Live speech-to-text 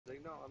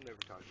I'll never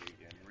talk to you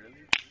again. Really?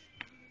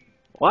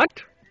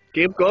 What?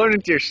 Keep going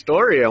with your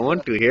story. I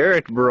want to hear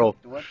it, bro.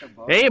 What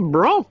about? Hey,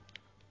 bro.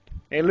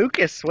 Hey,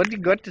 Lucas, what you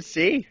got to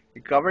say?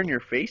 You covering your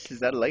face? Is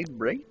that light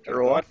bright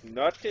or what? Got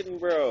nothing,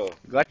 bro.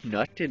 Got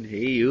nothing.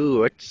 Hey, you.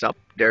 What's up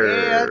Hey,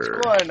 what's there?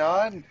 going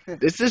on?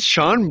 This is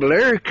Sean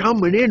Blair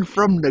coming in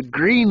from the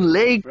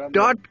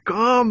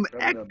GreenLake.com From the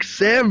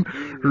XM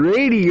Green Lake.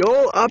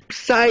 radio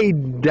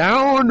upside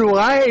down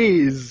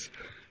wise.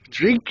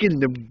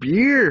 Drinking the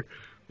beer.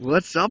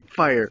 What's up,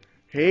 Fire?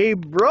 Hey,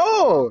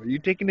 bro, you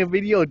taking a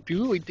video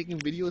too? We taking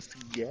videos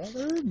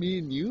together? Me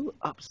and you?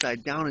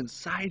 Upside down and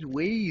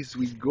sideways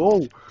we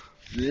go.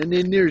 And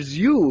then there's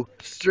you,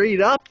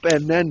 straight up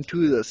and then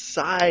to the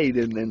side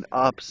and then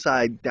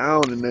upside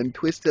down and then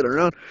twist it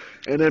around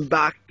and then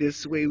back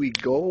this way we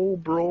go,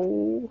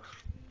 bro.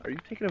 Are you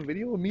taking a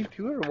video of me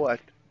too or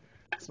what?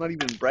 It's not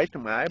even bright to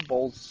my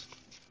eyeballs.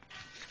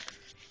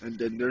 And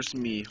then there's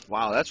me.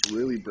 Wow, that's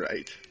really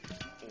bright.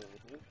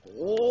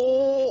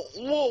 Oh,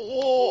 whoa,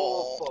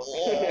 whoa,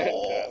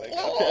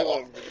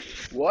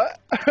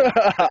 what?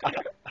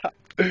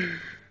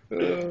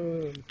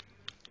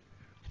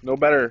 No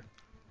better.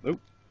 Nope.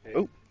 Hey.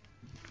 Oh.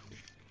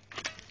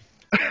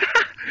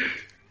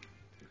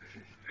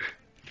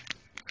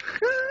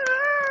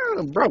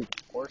 Bro,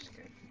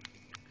 Foreskin.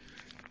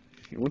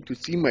 you want to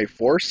see my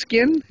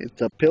foreskin?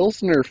 It's a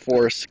Pilsner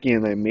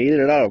foreskin. I made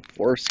it out of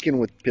foreskin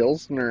with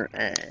Pilsner.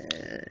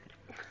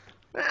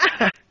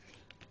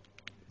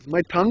 Is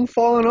my tongue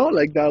falling out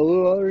like that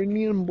little other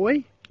Indian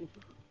boy?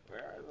 Where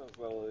are those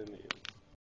little Indians?